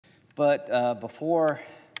But before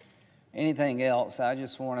anything else, I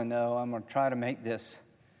just want to know, I'm going to try to make this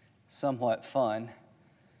somewhat fun,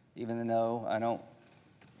 even though I don't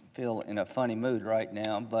feel in a funny mood right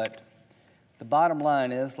now. But the bottom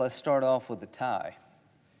line is, let's start off with the tie.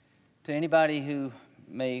 To anybody who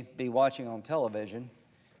may be watching on television,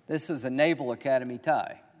 this is a Naval Academy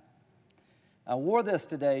tie. I wore this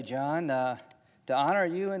today, John, to honor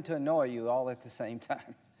you and to annoy you all at the same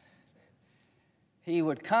time. He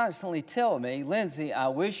would constantly tell me, Lindsey, I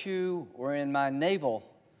wish you were in my Naval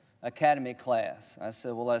Academy class. I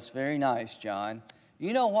said, well, that's very nice, John.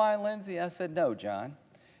 You know why, Lindsey? I said, no, John.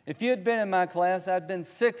 If you had been in my class, I'd been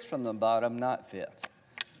sixth from the bottom, not fifth.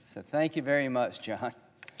 I said, thank you very much, John.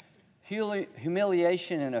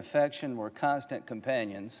 Humiliation and affection were constant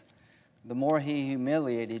companions. The more he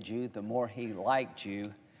humiliated you, the more he liked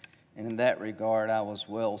you. And in that regard, I was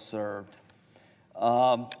well served.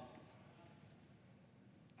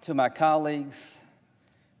 To my colleagues,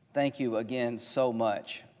 thank you again so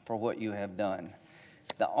much for what you have done.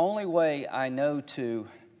 The only way I know to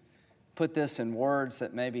put this in words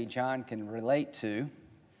that maybe John can relate to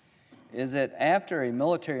is that after a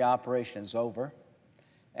military operation is over,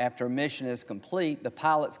 after a mission is complete, the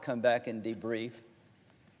pilots come back and debrief.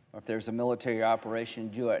 Or if there's a military operation,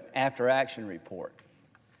 do an after-action report.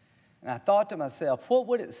 And I thought to myself, what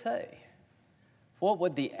would it say? What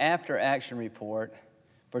would the after-action report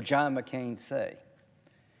for John McCain say?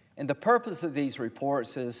 And the purpose of these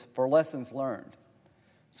reports is for lessons learned,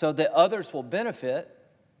 so that others will benefit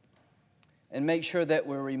and make sure that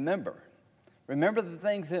we remember. Remember the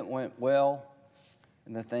things that went well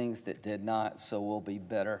and the things that did not, so we'll be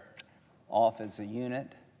better off as a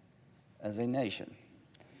unit, as a nation.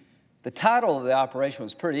 The title of the operation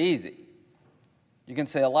was pretty easy. You can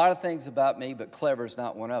say a lot of things about me, but clever is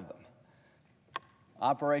not one of them.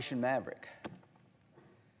 Operation Maverick.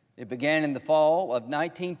 It began in the fall of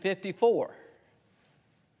 1954,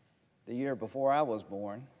 the year before I was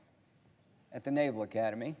born, at the Naval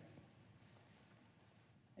Academy.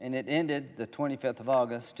 And it ended the 25th of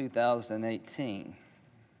August, 2018.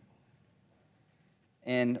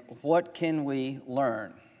 And what can we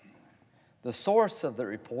learn? The source of the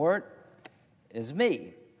report is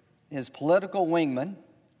me, his political wingman,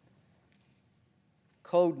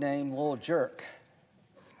 codename Little Jerk.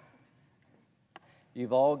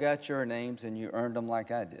 You've all got your names, and you earned them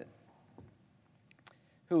like I did.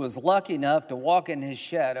 Who was lucky enough to walk in his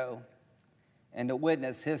shadow and to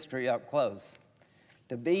witness history up close,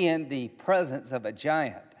 to be in the presence of a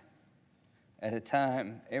giant at a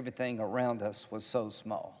time everything around us was so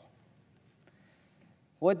small.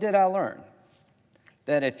 What did I learn?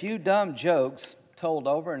 That a few dumb jokes told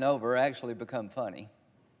over and over actually become funny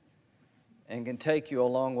and can take you a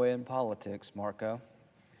long way in politics, Marco.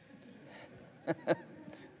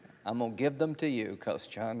 I'm going to give them to you because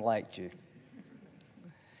John liked you.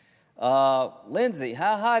 Lindsey,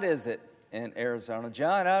 how hot is it in Arizona?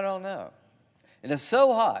 John, I don't know. It is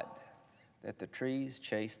so hot that the trees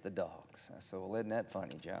chase the dogs. I said, well, isn't that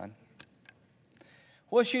funny, John?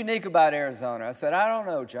 What's unique about Arizona? I said, I don't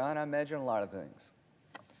know, John. I imagine a lot of things.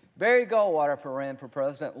 Barry Goldwater ran for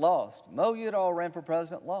president, lost. Mo Udall ran for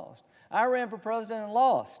president, lost. I ran for president and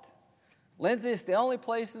lost. Lindsey, it's the only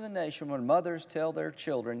place in the nation when mothers tell their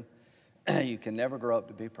children, you can never grow up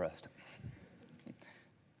to be president.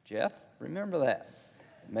 Jeff, remember that.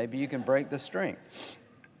 Maybe you can break the string.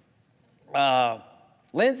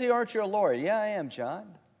 Lindsey, aren't you a lawyer? Yeah, I am, John.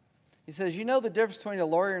 He says, you know the difference between a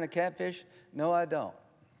lawyer and a catfish? No, I don't.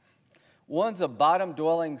 One's a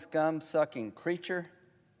bottom-dwelling, scum-sucking creature,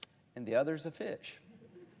 and the other's a fish.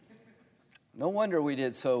 No wonder we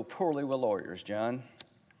did so poorly with lawyers, John.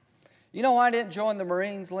 You know why I didn't join the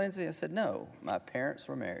Marines, Lindsey? I said, no, my parents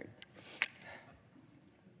were married.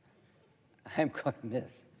 I'm going to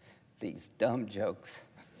miss these dumb jokes.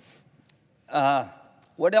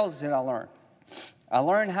 What else did I learn? I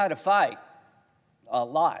learned how to fight a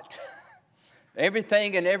lot.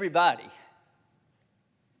 Everything and everybody.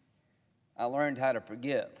 I learned how to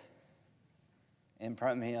forgive. And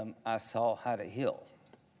from him, I saw how to heal.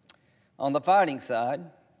 On the fighting side,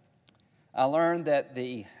 I learned that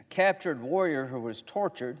the captured warrior who was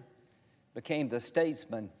tortured became the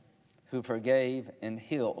statesman who forgave and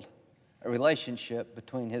healed a relationship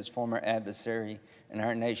between his former adversary and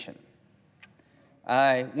our nation.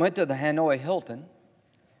 I went to the Hanoi Hilton.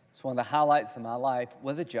 It's one of the highlights of my life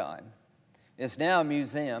with a John. It's now a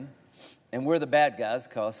museum, and we're the bad guys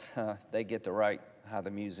because they get to write how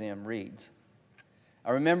the museum reads.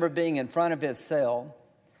 I remember being in front of his cell,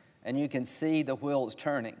 and you can see the wheels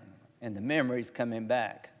turning and the memories coming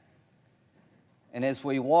back. And as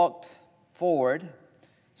we walked forward,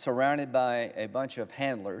 surrounded by a bunch of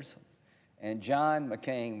handlers, and John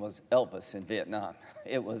McCain was Elvis in Vietnam.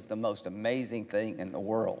 It was the most amazing thing in the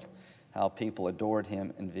world, how people adored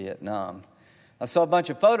him in Vietnam. I saw a bunch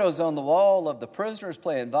of photos on the wall of the prisoners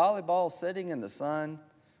playing volleyball, sitting in the sun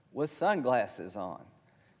with sunglasses on.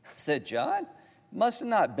 I said, John, must have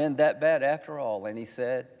not been that bad after all. And he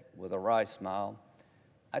said, with a wry smile,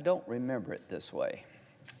 I don't remember it this way,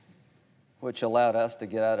 which allowed us to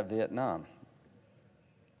get out of Vietnam.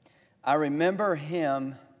 I remember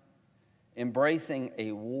him embracing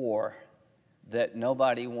a war that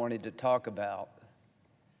nobody wanted to talk about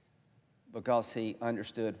because he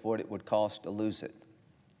understood what it would cost to lose it.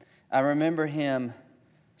 I remember him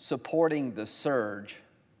supporting the surge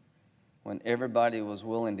when everybody was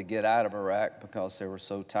willing to get out of Iraq because they were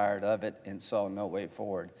so tired of it and saw no way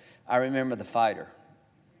forward. I remember the fighter.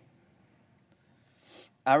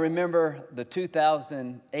 I remember the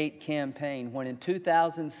 2008 campaign when in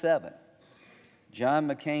 2007, John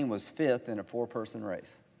McCain was fifth in a four-person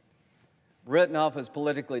race. Written off as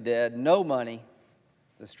politically dead, no money,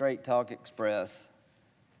 the Straight Talk Express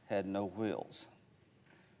had no wheels.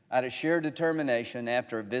 Out of sheer determination,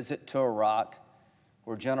 after a visit to Iraq,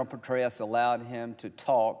 where General Petraeus allowed him to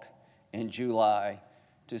talk in July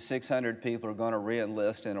to 600 people who are going to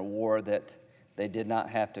re-enlist in a war that they did not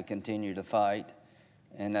have to continue to fight,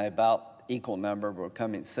 and about equal number were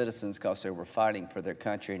becoming citizens because they were fighting for their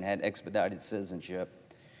country and had expedited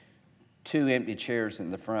citizenship. 2 empty chairs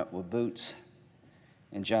in the front with boots.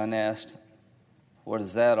 And John asked, what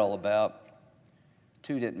is that all about?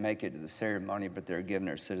 2 didn't make it to the ceremony, but they were given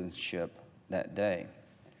their citizenship that day.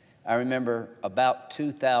 I remember about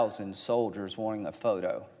 2,000 soldiers wanting a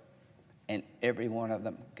photo, and every one of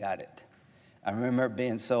them got it. I remember it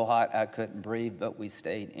being so hot I couldn't breathe, but we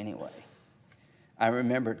stayed anyway. I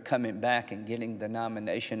remembered coming back and getting the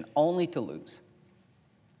nomination only to lose.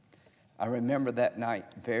 I remember that night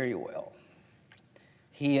very well.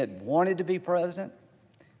 He had wanted to be president.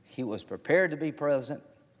 He was prepared to be president,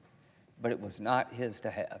 but it was not his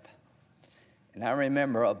to have. And I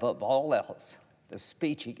remember above all else, the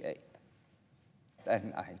speech he gave that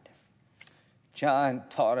night. John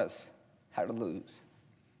taught us how to lose.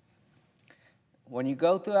 When you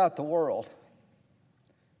go throughout the world,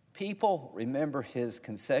 people remember his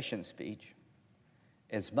concession speech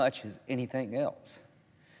as much as anything else.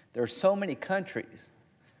 There are so many countries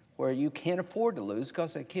where you can't afford to lose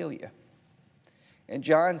because they kill you. And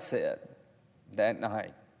John said that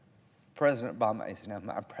night, President Obama is now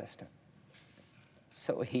my president.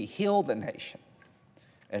 So he healed the nation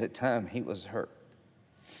at a time he was hurt.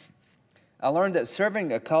 I learned that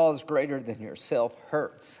serving a cause greater than yourself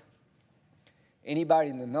hurts. Anybody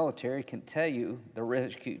in the military can tell you the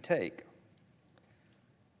risk you take.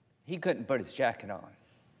 He couldn't put his jacket on.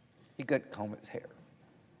 He couldn't comb his hair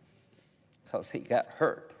because he got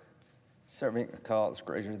hurt serving a cause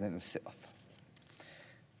greater than himself.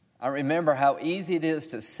 I remember how easy it is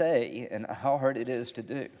to say and how hard it is to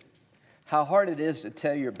do. How hard it is to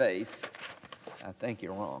tell your base, I think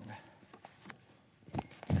you're wrong.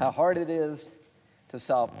 How hard it is to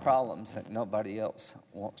solve problems that nobody else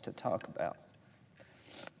wants to talk about.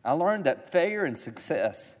 I learned that failure and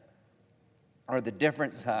success are the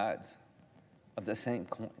different sides of the same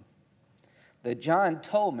coin. That John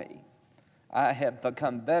told me I have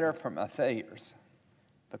become better from my failures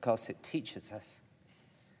because it teaches us.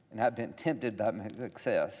 And I've been tempted by my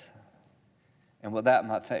success. And without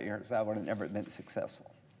my failures, I would have never been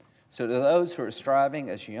successful. So to those who are striving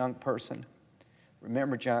as a young person,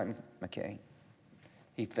 remember John McCain.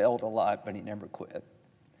 He failed a lot, but he never quit.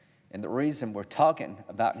 And the reason we're talking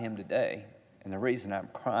about him today, and the reason I'm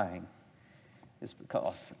crying, is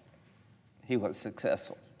because he was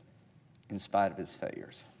successful in spite of his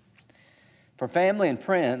failures. For family and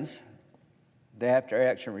friends, the After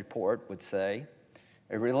Action report would say,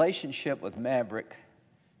 a relationship with Maverick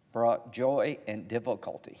brought joy and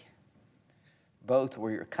difficulty. Both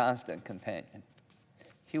were your constant companion.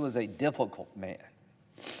 He was a difficult man.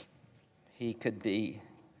 He could be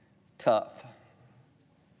tough.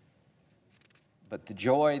 But the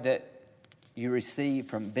joy that you receive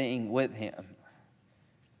from being with him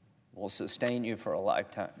will sustain you for a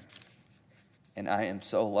lifetime. And I am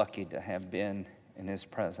so lucky to have been in his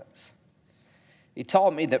presence. He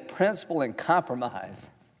taught me that principle and compromise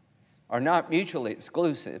are not mutually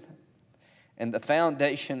exclusive and the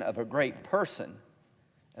foundation of a great person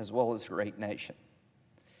as well as a great nation.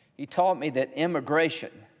 He taught me that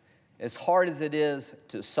immigration, as hard as it is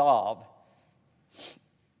to solve,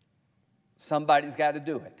 somebody's got to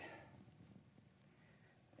do it.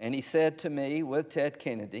 And he said to me with Ted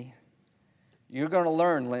Kennedy, you're going to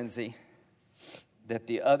learn, Lindsey, that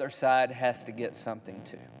the other side has to get something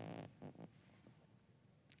too.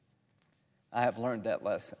 I have learned that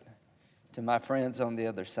lesson. To my friends on the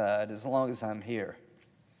other side, as long as I'm here,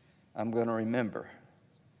 I'm going to remember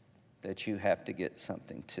that you have to get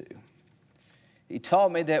something too. He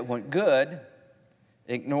taught me that when good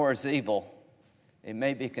ignores evil, it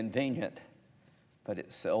may be convenient, but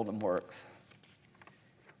it seldom works.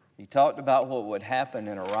 He talked about what would happen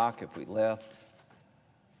in Iraq if we left.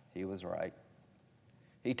 He was right.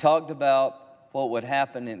 He talked about what would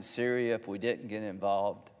happen in Syria if we didn't get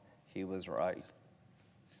involved. He was right.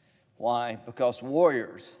 Why? Because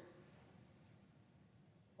warriors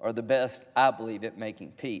are the best, I believe, at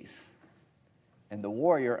making peace. And the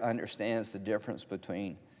warrior understands the difference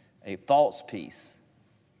between a false peace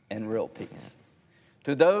and real peace.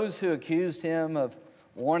 To those who accused him of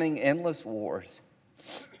wanting endless wars,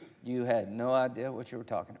 you had no idea what you were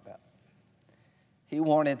talking about. He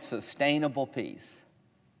wanted sustainable peace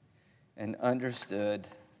and understood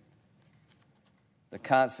the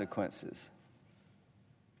consequences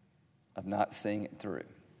of not seeing it through.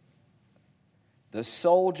 The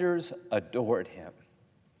soldiers adored him.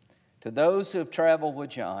 To those who have traveled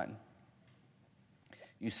with John,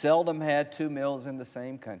 you seldom had 2 meals in the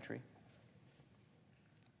same country.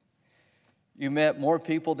 You met more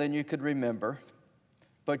people than you could remember,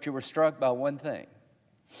 but you were struck by one thing.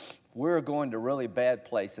 We're going to really bad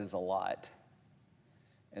places a lot,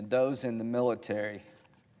 and those in the military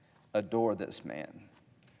adore this man.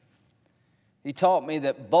 He taught me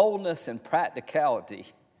that boldness and practicality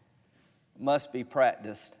must be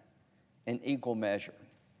practiced in equal measure.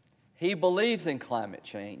 He believes in climate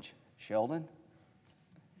change, Sheldon,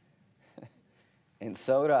 and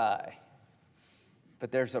so do I.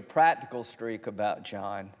 But there's a practical streak about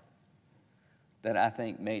John that I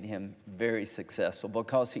think made him very successful,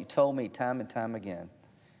 because he told me time and time again,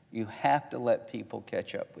 you have to let people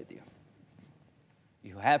catch up with you.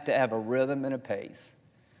 You have to have a rhythm and a pace.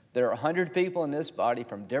 There are 100 people in this body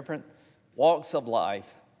from different walks of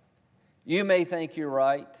life. You may think you're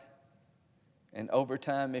right, and over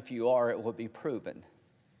time, if you are, it will be proven.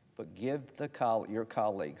 But give your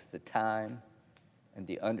colleagues the time and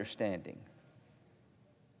the understanding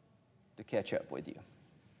to catch up with you.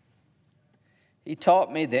 He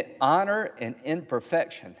taught me that honor and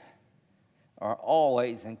imperfection are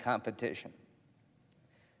always in competition.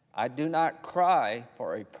 I do not cry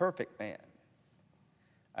for a perfect man.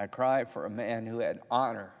 I cry for a man who had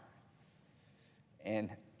honor and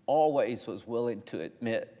always was willing to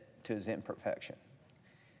admit to his imperfection.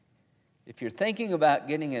 If you're thinking about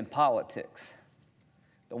getting in politics,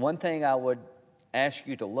 the one thing I would ask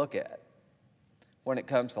you to look at when it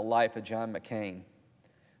comes to the life of John McCain,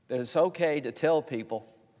 that it's okay to tell people,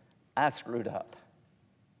 I screwed up.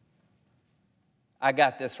 I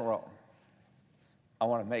got this wrong. I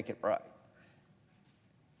want to make it right.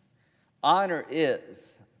 Honor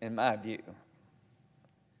is, in my view,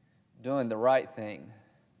 doing the right thing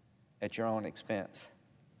at your own expense.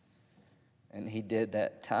 And he did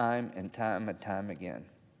that time and time and time again.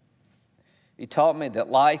 He taught me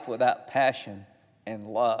that life without passion and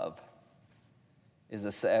love is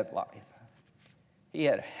a sad life. He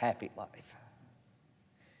had a happy life.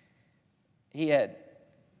 He had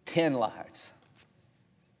 10 lives.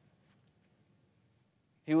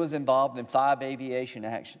 He was involved in 5 aviation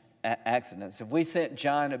accidents. If we sent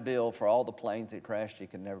John a bill for all the planes that crashed, he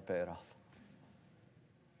could never pay it off.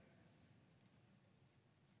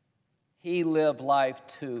 He lived life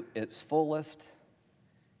to its fullest.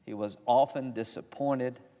 He was often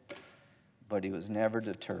disappointed, but he was never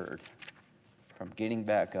deterred from getting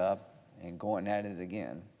back up and going at it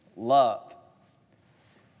again. Love.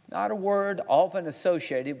 Not a word often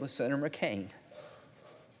associated with Senator McCain,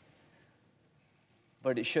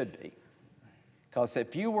 but it should be. Because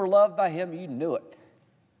if you were loved by him, you knew it.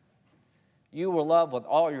 You were loved with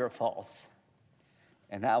all your faults.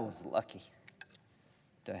 And I was lucky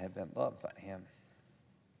to have been loved by him.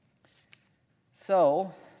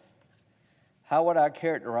 So, how would I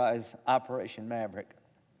characterize Operation Maverick?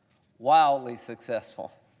 Wildly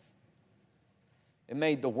successful. It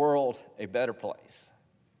made the world a better place.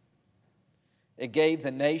 It gave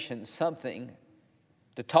the nation something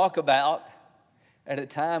to talk about at a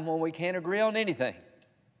time when we can't agree on anything.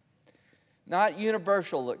 Not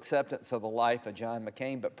universal acceptance of the life of John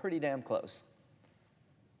McCain, but pretty damn close.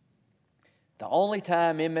 The only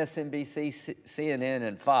time MSNBC, CNN,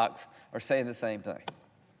 and Fox are saying the same thing.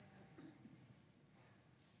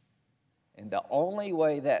 And the only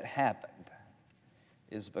way that happened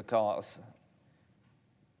is because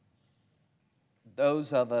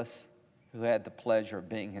those of us who had the pleasure of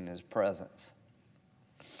being in his presence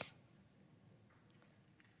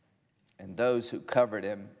and those who covered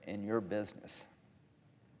him in your business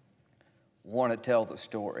want to tell the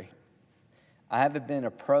story. I haven't been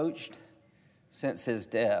approached since his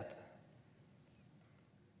death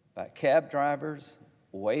by cab drivers,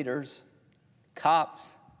 waiters,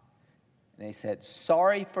 cops, and they said,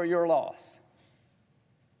 "Sorry for your loss."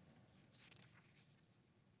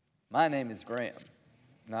 My name is Graham,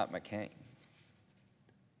 not McCain.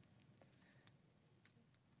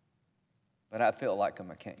 But I feel like a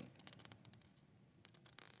McCain.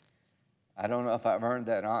 I don't know if I've earned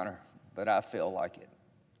that honor, but I feel like it.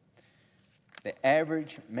 The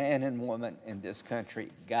average man and woman in this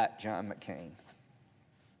country got John McCain.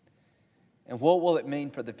 And what will it mean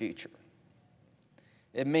for the future?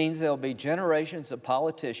 It means there'll be generations of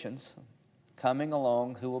politicians coming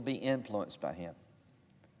along who will be influenced by him.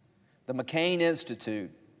 The McCain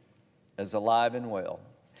Institute is alive and well,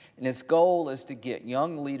 and its goal is to get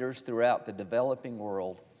young leaders throughout the developing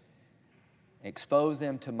world, expose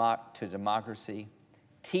them to democracy,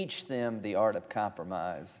 teach them the art of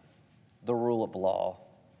compromise, the rule of law,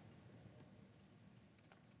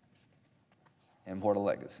 and what a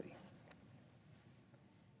legacy.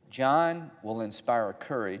 John will inspire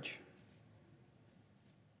courage.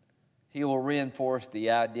 He will reinforce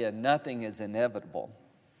the idea nothing is inevitable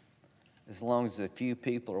as long as a few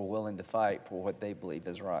people are willing to fight for what they believe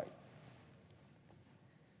is right.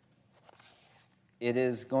 It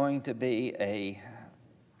is going to be a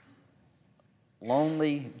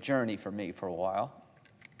lonely journey for me for a while.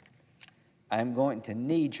 I'm going to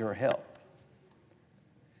need your help.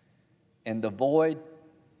 And the void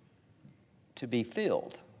to be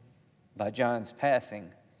filled by John's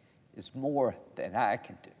passing is more than I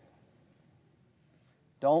can do.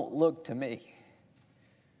 Don't look to me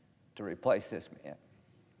to replace this man.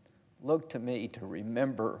 Look to me to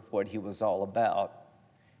remember what he was all about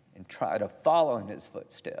and try to follow in his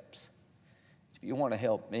footsteps. If you want to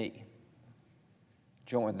help me,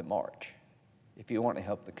 join the march. If you want to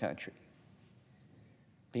help the country,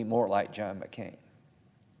 be more like John McCain.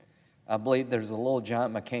 I believe there's a little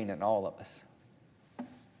John McCain in all of us.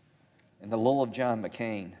 And the little of John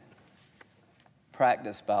McCain,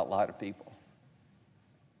 practiced by a lot of people,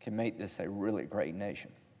 can make this a really great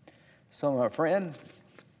nation. So, my friend,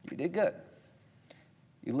 you did good.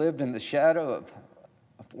 You lived in the shadow of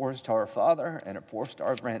a four-star father and a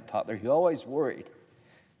four-star grandfather. You always worried,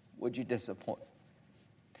 would you disappoint?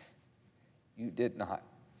 You did not.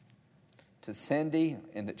 To Cindy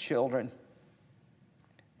and the children,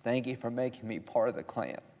 thank you for making me part of the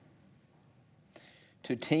clan.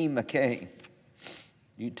 To Team McCain,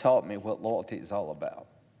 you taught me what loyalty is all about.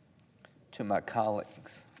 To my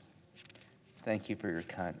colleagues, thank you for your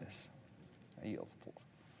kindness. I yield the floor.